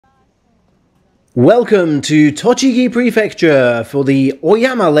Welcome to Tochigi Prefecture for the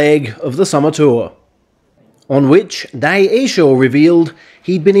Oyama leg of the summer tour, on which Daieisho revealed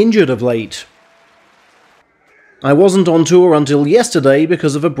he'd been injured of late. "I wasn't on tour until yesterday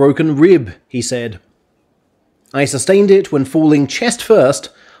because of a broken rib," he said. "I sustained it when falling chest first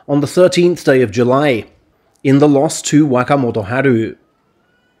on the 13th day of July, in the loss to Wakamoto Haru.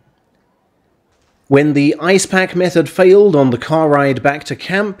 When the ice pack method failed on the car ride back to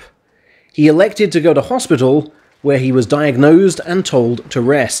camp, he elected to go to hospital, where he was diagnosed and told to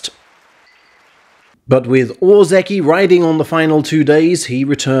rest. But with Ozeki riding on the final 2 days, he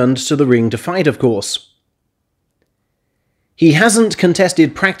returned to the ring to fight, of course. He hasn't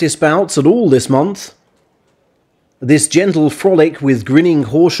contested practice bouts at all this month. This gentle frolic with grinning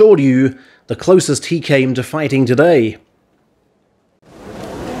Hoshoryu, the closest he came to fighting today.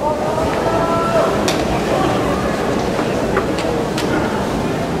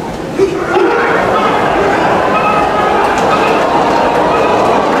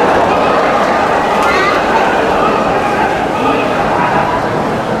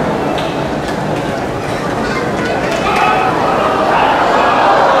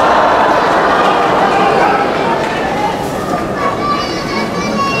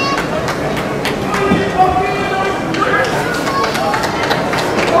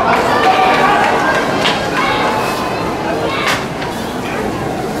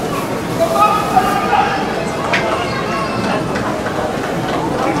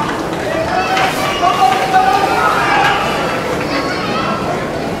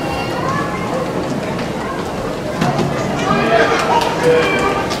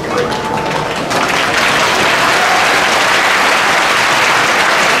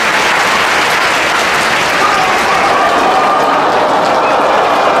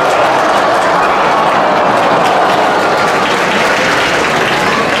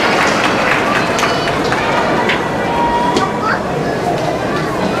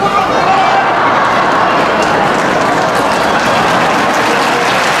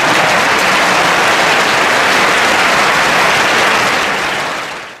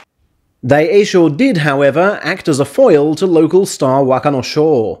 Daieisho did, however, act as a foil to local star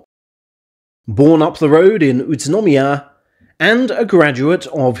Wakanosho. Born up the road in Utsunomiya, and a graduate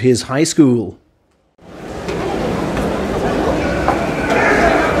of his high school.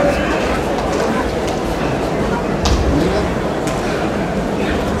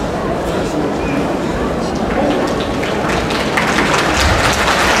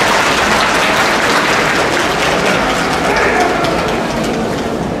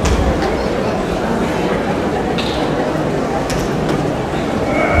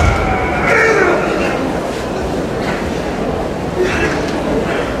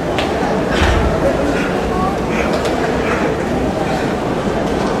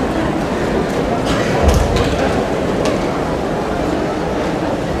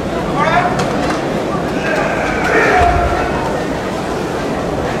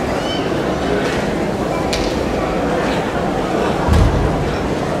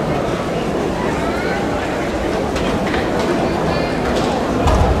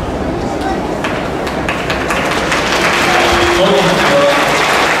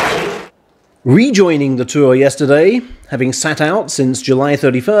 Rejoining the tour yesterday, having sat out since July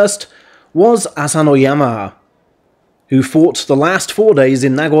 31st, was Asanoyama, who fought the last 4 days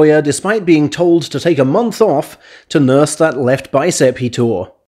in Nagoya despite being told to take a month off to nurse that left bicep he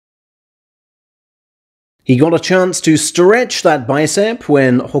tore. He got a chance to stretch that bicep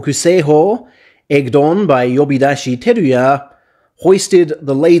when Hokuseiho, egged on by Yobidashi Teruya, hoisted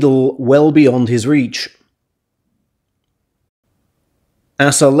the ladle well beyond his reach.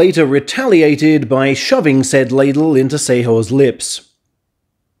 Asa later retaliated by shoving said ladle into Seiho's lips.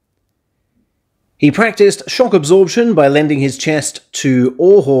 He practiced shock absorption by lending his chest to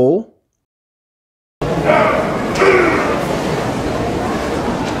Oho,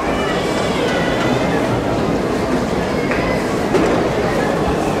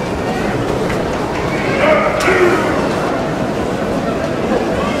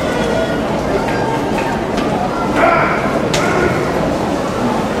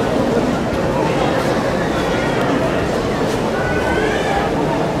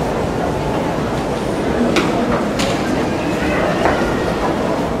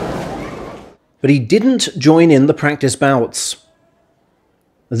 but he didn't join in the practice bouts,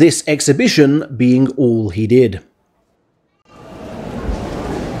 this exhibition being all he did.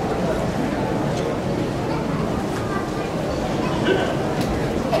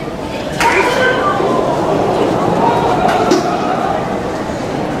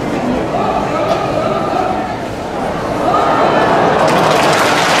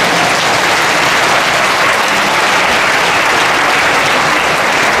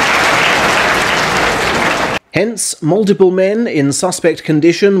 Hence, multiple men in suspect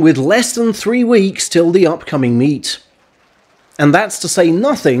condition with less than 3 weeks till the upcoming meet. And that's to say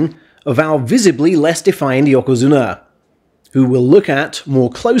nothing of our visibly less defined Yokozuna, who we'll look at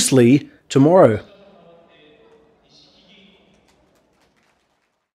more closely tomorrow.